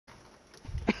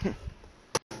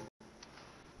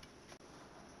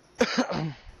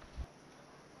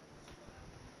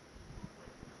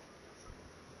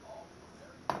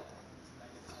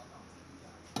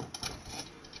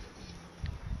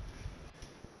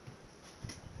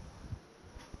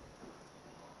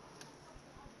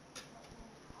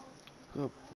Good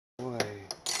boy.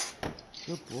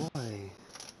 Good boy.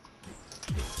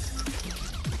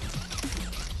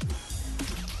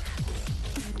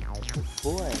 Good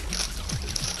boy.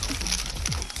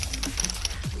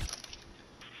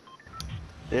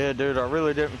 Yeah, dude, I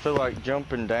really didn't feel like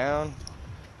jumping down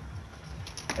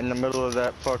in the middle of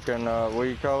that fucking, what do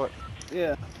you call it?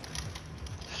 Yeah.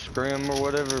 Scrim or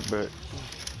whatever, but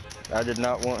I did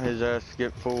not want his ass to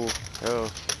get full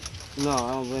health. No,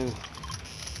 I don't blame you.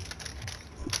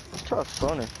 Let's try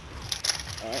Sunny.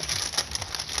 Alright.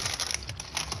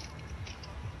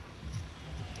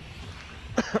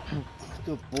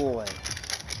 Good boy.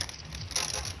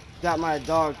 Got my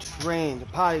dog trained,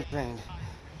 potty trained,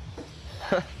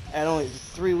 at only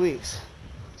 3 weeks.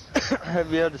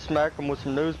 Have you had to smack him with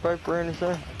some newspaper or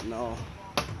anything? No.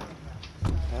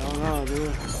 Hell no,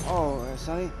 dude. Oh,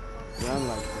 Sonny? Yeah, I'm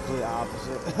like complete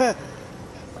opposite.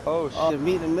 Oh, Oh, shit.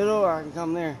 meet in the middle or I can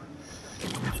come there?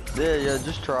 Yeah,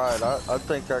 just try it. I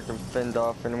think I can fend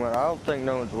off anyone. I don't think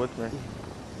no one's with me.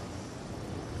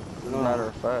 As a matter No.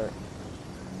 of fact.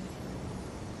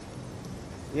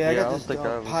 Yeah, I Yeah, got I don't this think I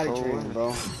dog have a potty soul with trained, me.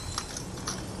 bro.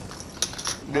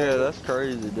 Yeah, that's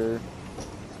crazy, dude.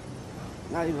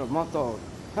 Not even a month old.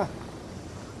 Huh.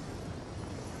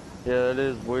 Yeah, it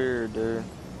is weird, dude.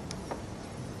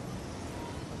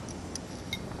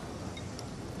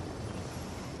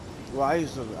 Well, I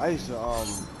used to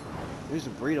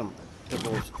breed them, pit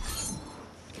bulls.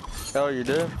 Oh, you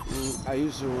did? I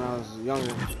used to when I was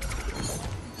younger.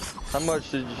 How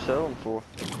much did you sell them for?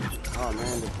 Oh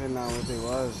man, depending on what they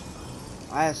was.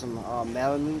 I had some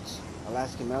Malamutes,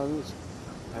 Alaskan Malamutes.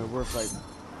 They were worth like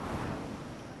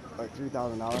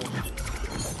 $3,000.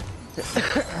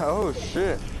 Oh,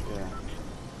 shit. Yeah.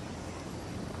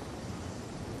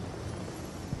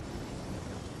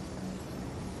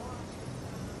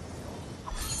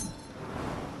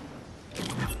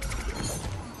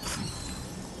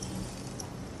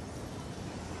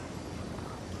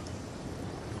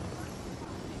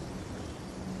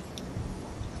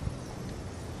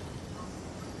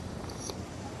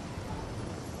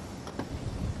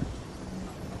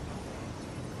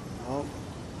 Oh,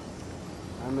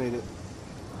 I made it.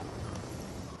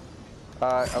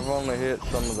 I've only hit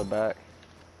some of the back.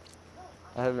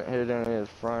 I haven't hit any of the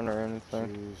front or anything.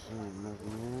 Jeez, there ain't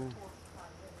nothing there.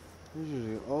 There's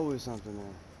usually always something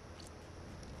there.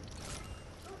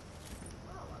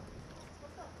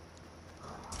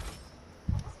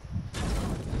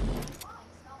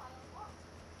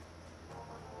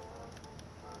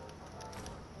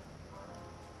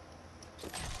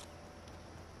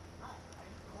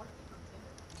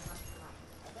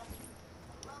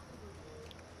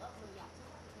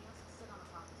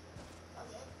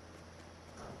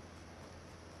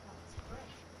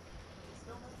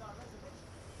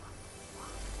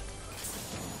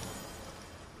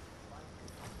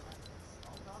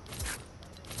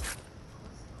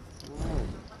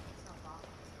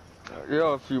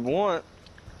 Yo, if you want,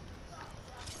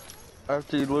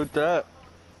 after you loot that,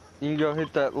 you can go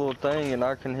hit that little thing and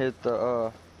I can hit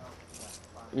the,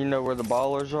 you know where the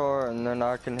ballers are, and then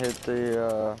I can hit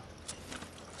the,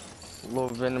 little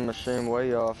vending machine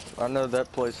way off. I know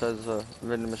that place has a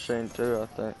vending machine too, I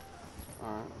think.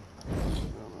 Alright.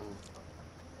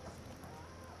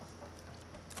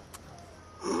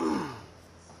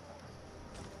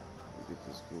 Get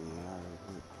this green out real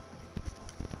quick.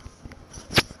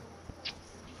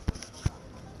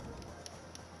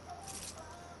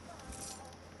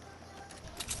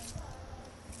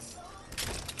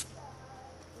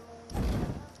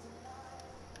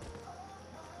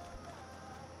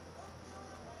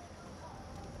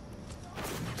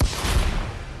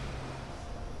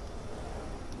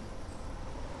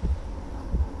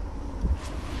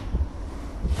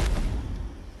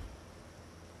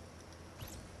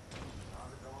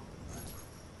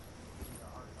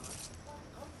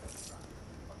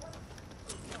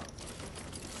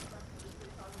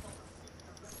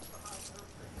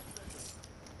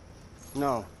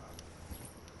 No.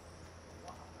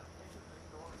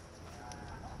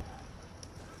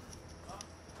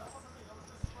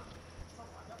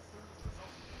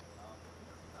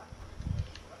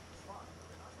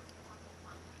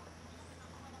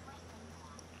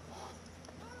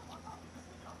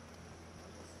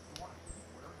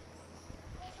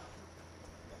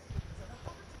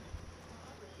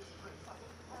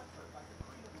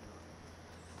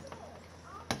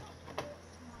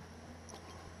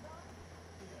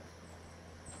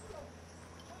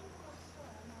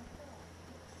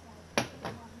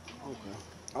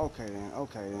 Okay then,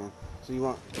 okay then. So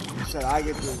you said I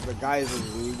get the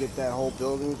geysers and you get that whole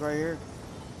buildings right here?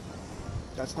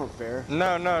 That's not fair.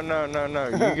 No, no, no, no, no.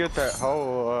 You get that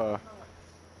whole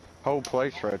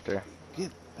place right there.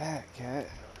 Get back, cat.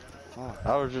 Fuck.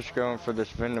 I was just going for this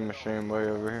vending machine way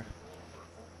over here.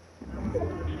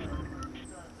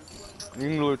 You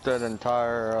can loot that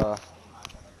entire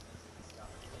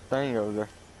thing over there.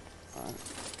 Alright.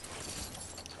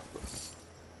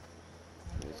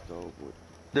 Let's go with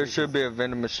There should be a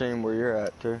vending machine where you're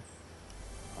at too.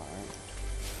 alright.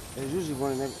 There's usually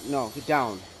one in every no, get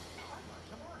down.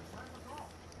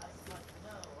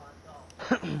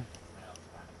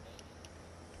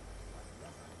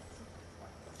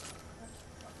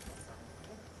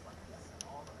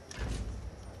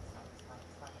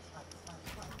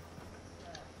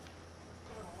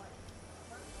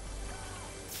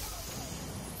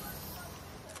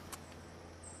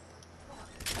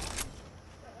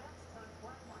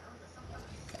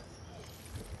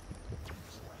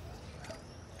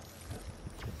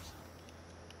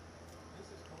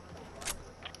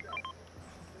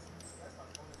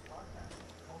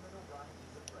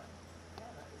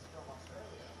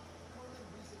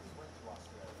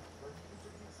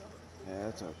 Yeah,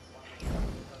 that's up.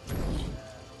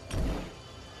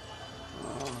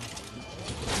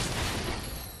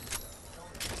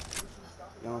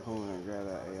 Y'all come over and grab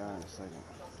that AI in a second.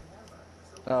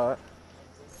 Alright.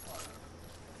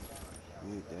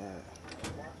 Need that.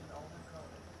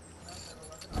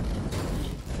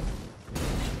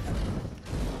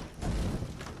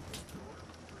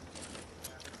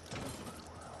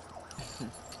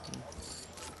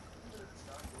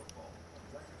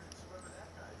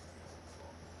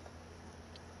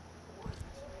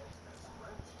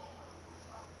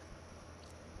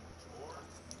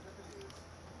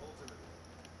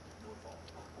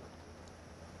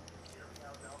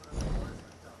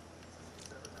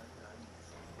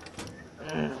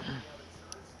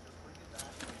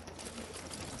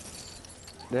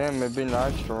 Damn, it'd be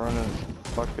nice to run in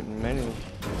fucking minis.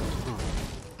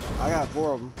 I got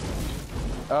 4 of them.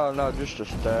 Oh no, just a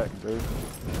stack, dude.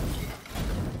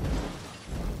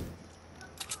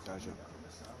 Gotcha.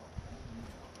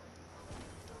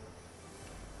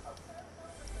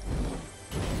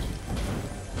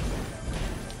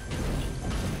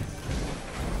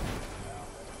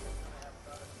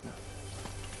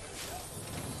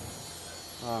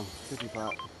 Um, 50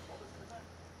 pot.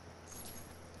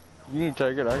 You can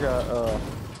take it. I got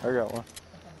one.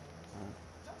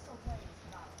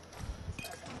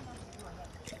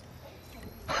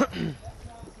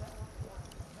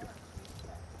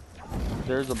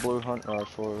 There's a blue hunt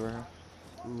rifle over here.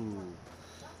 Ooh.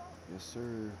 Yes,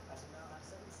 sir.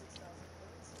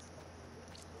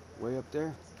 Way up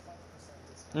there?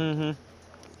 Mm-hmm.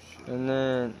 Shit. And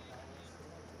then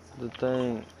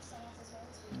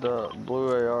the blue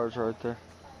AR's right there.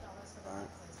 Alright.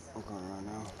 I'm coming around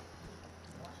now.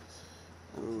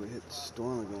 Ooh, it hit the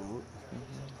storm again. Whoop.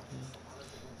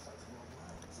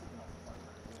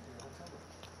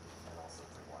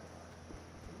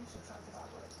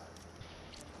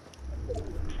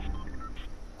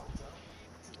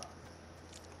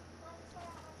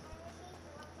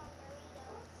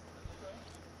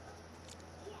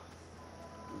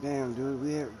 Damn, dude,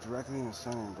 we hit directly in the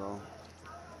center, bro.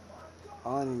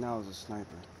 All I need now is a sniper.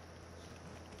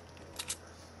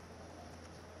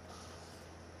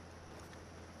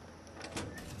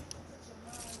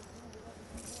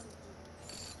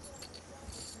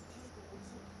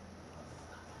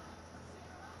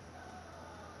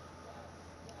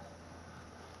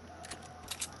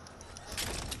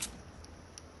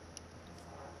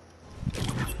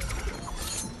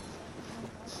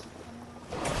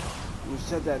 You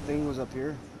said that thing was up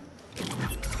here?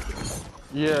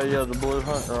 Yeah, yeah, the blue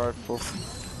hunt rifle.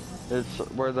 It's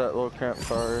where that little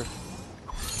campfire is.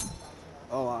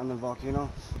 Oh, on the volcano?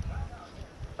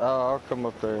 I'll come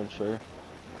up there and show you.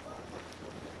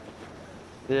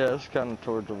 Yeah, it's kind of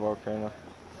towards the volcano. Okay.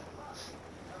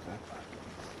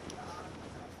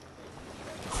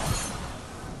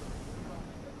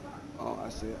 Oh, I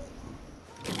see it.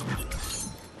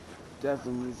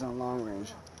 Definitely needs on long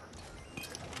range.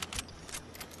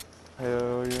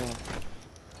 Hell yeah.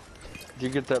 Did you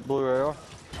get that blue AR?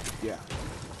 Yeah.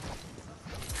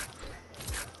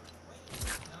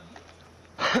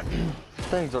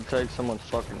 Things will take someone's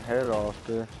fucking head off,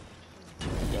 dude.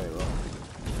 Yeah, you will.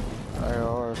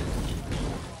 ARs.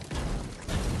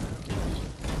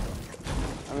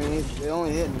 I mean, they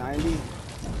only hit 90,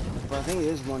 but I think it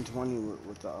is 120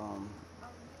 with the,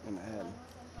 in the head.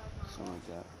 Something like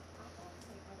that.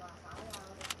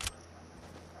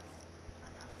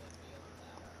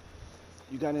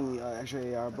 You got any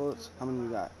extra AR bullets? How many you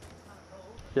got?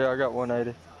 Yeah, I got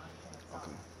 180.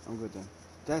 Okay, I'm good then.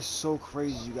 That's so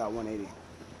crazy you got 180.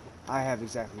 I have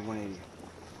exactly 180.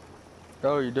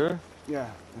 Oh, you do? Yeah.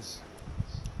 It's,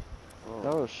 oh.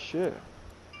 Oh shit.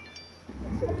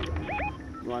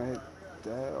 You want to hit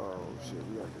that? Oh shit,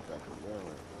 we gotta get back up that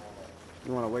way.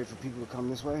 You want to wait for people to come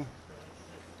this way?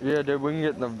 Yeah, dude, we can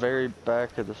get in the very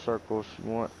back of the circle if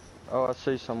you want. Oh, I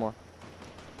see someone.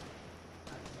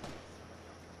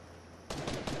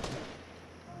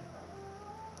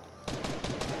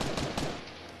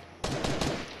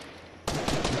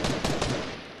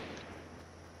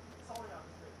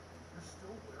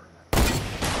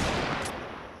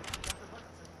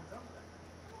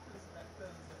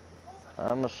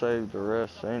 I'ma save the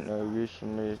rest. Ain't no use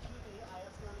in me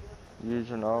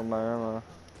using all my ammo.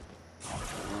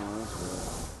 Oh,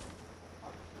 that's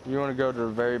You wanna go to the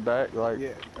very back, like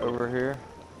good. Yeah, over here?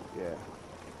 yeah.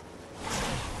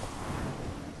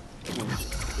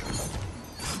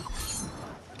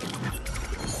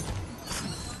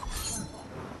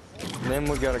 And then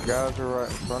we got a geyser right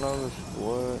in front of us.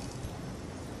 What?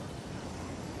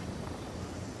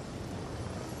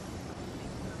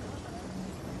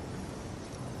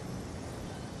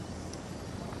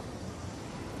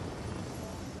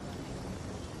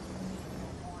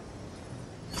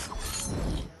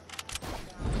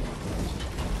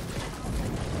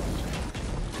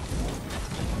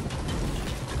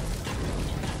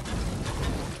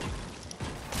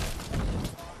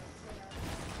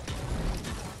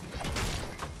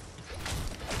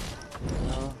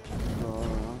 No, no,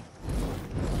 no.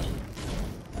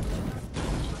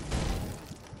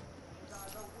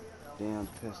 Damn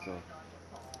pistol.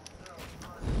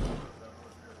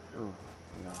 Ooh,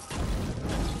 yeah.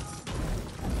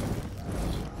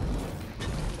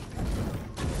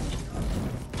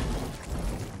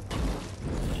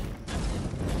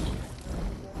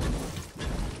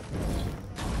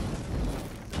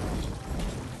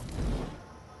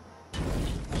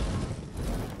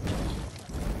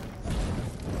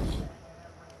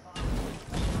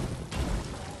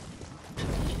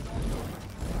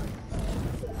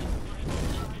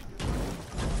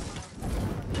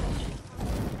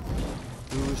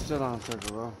 Dude, we're still on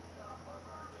circle, bro.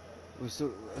 We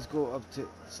still. Let's go up to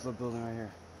this little building right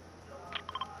here.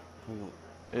 We go.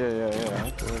 Yeah.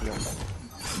 Absolutely.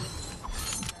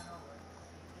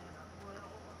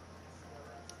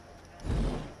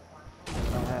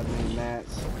 I don't have any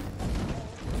mats.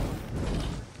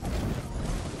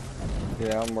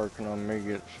 Yeah, I'm working on me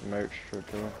get some extra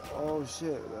too. Oh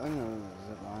shit! I know there's a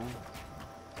zip line.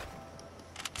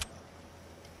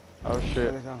 Oh There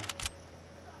shit. they come.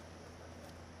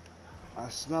 I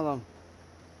smell them.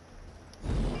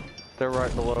 They're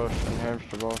right below us in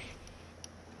hamster balls.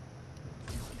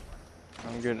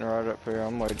 I'm getting right up here.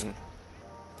 I'm waiting.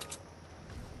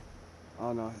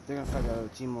 Oh no, they're gonna fight that other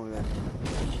team over there.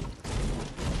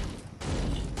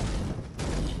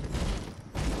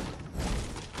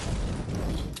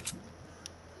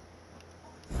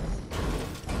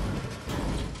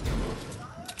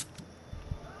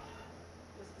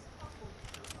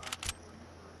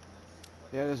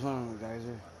 Yeah, there's one of the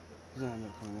geyser. He's gonna end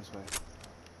up coming this way.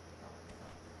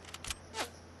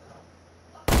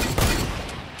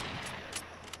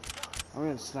 I'm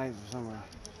gonna snipe from somewhere.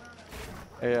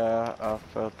 Yeah, I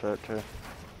felt that too.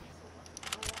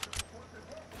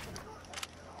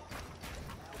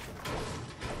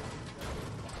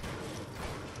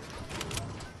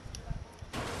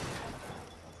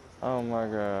 Oh my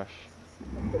gosh.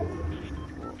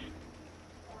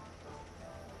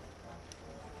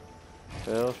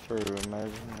 Fell through,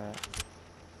 imagine that.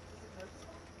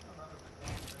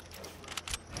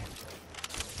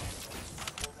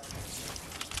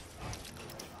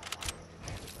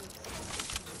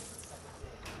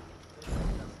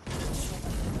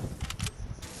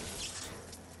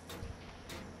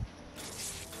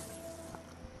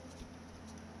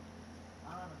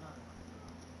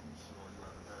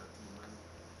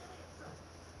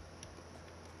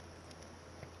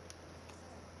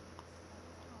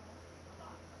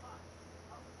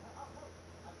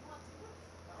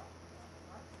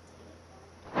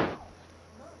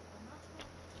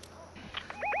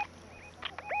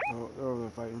 They're over there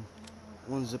fighting.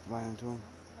 One zip line into him.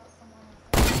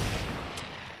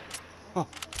 Huh.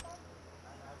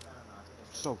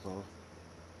 So close.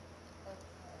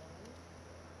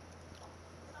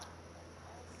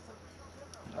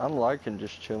 I'm liking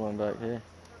just chilling back here.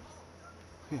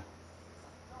 Yeah.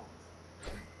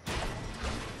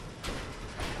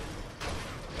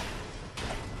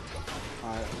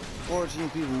 Alright. 14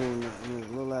 people moving in a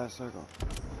little ass circle.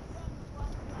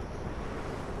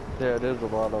 Yeah, it is a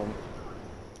lot of them.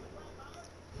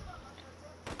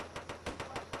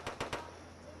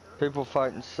 People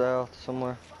fighting south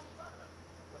somewhere.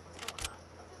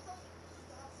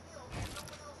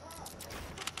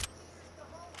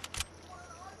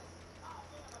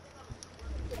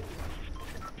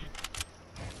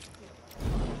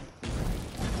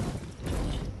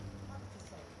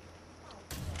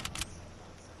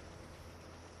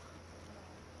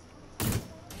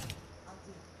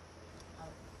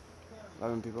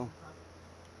 People.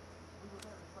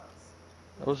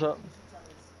 What's up?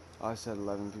 Oh, I said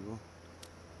 11 people.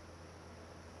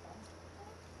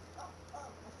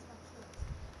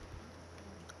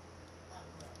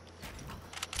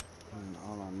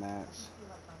 All my mats.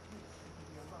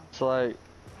 It's like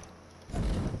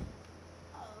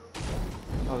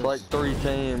it's like 3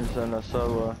 teams and a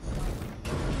solo.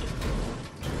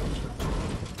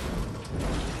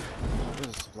 There's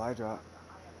a supply drop.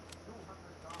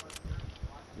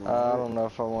 I don't know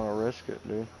if I want to risk it,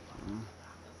 dude.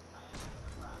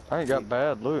 I ain't got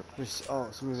bad loot. Oh,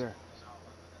 somebody's there.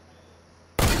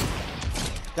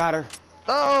 Got her.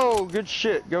 Oh, good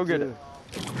shit. Go get it.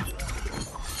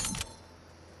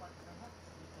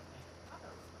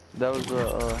 That was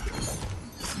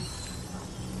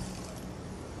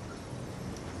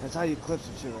That's how you clip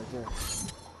some shit right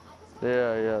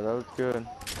Yeah, there. that was good.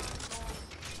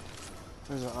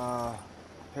 There's a,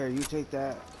 here, you take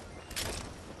that.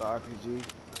 The RPG.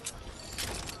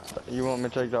 You want me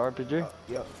to take the RPG?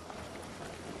 Yep.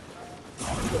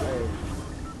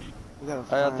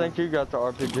 Hey, I think you got the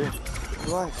RPG.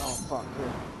 Do I? Oh, fuck,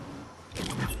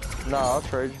 here. Nah, I'll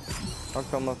trade you. I'll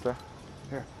come up there.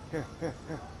 Here.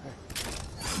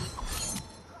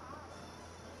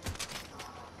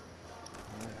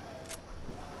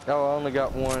 Oh, I only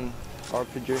got one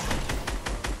RPG.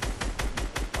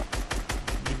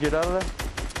 Did you get out of there?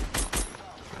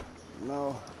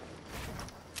 No.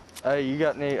 Hey, you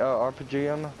got any RPG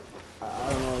ammo? I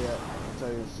don't know yet. I'll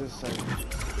tell you, it's just like...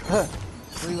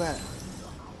 Where you at?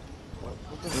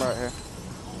 What the I'm right here.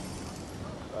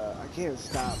 I can't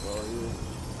stop, bro. I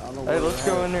don't know Hey, let's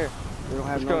go in here. We don't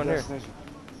have no destination.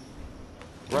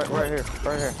 Right here.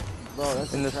 Bro,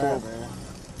 that's in a this trap, world. man.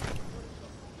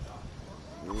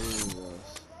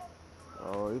 Jesus.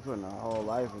 Oh, you putting a whole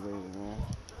life into this, man.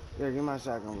 Here, give my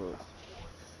shotgun bullets.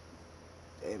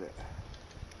 Damn it.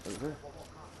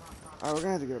 Alright, we're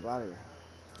gonna have to get up out of here.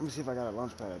 Let me see if I got a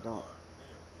launch pad. I don't.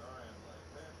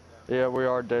 Yeah, we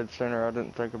are dead center. I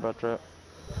didn't think about that.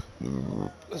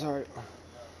 It's alright.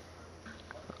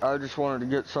 I just wanted to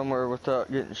get somewhere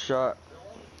without getting shot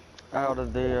out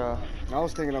of the, I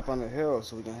was thinking up on the hill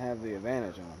so we can have the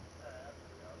advantage on them.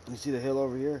 You see the hill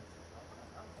over here?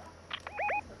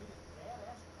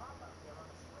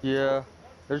 Yeah,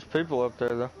 there's people up there,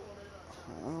 though.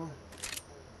 Oh.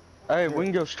 Hey, Here. we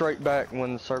can go straight back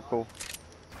when the circle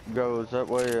goes. That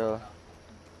way,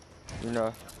 you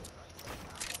know,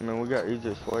 I mean, we got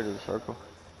easiest way to the circle.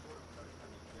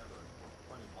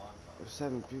 There's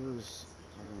 7 people.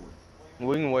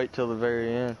 We can wait till the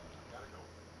very end.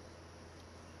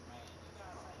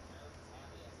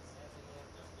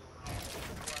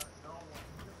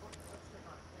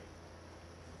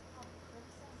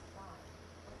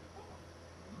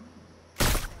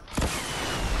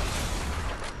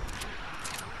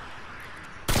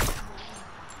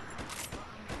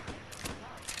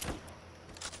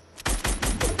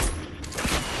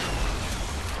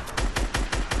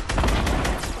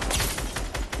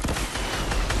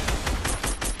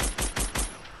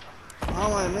 How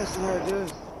am I missing her,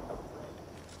 dude?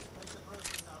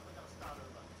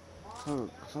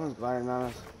 Someone's gliding on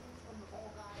us.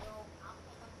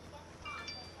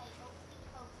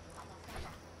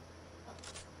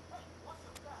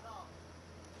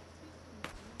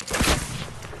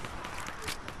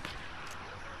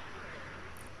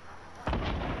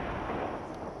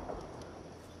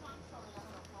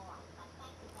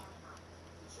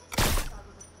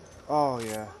 Oh,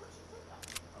 yeah.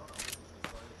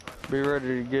 Be ready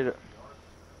to get it.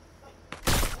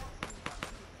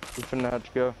 We finna have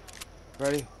to go.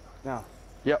 Ready? Now.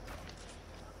 Yep.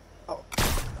 Oh.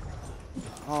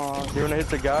 Oh. You wanna hit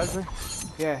the geyser?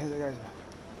 Yeah, hit the geyser.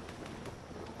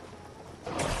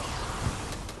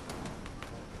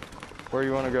 Where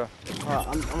you wanna go?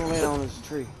 I'm gonna land on this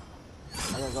tree.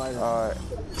 I got gliders. Alright.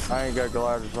 I ain't got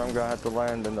gliders. I'm gonna have to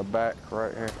land in the back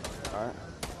right here. Alright.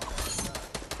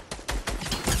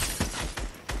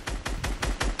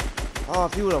 Oh,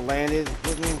 if you would have landed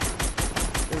with me,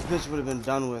 this bitch would have been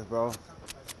done with, bro.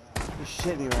 You're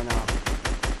shitting me right now.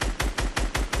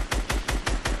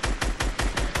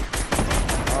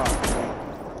 Oh, man.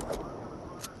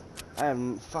 I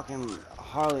have fucking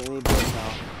hardly any bullets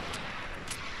now.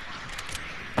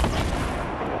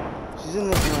 She's in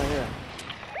this one right here.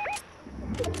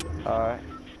 Alright.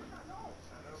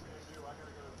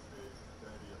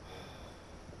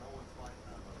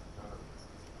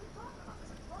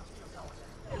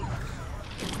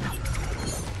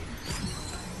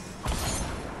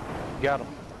 Got him.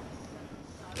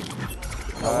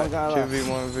 Alright,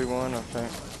 2v1v1, I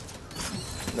think.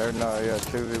 There, no, yeah,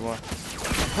 2v1.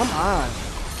 Come on.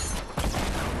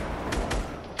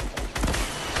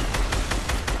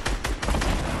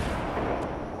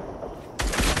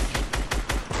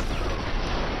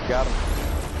 Got him.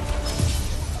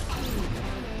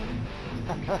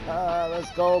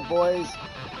 Let's go, boys.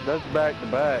 That's back to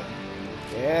back.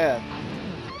 Yeah.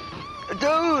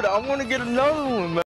 Dude, I want to get another one, man.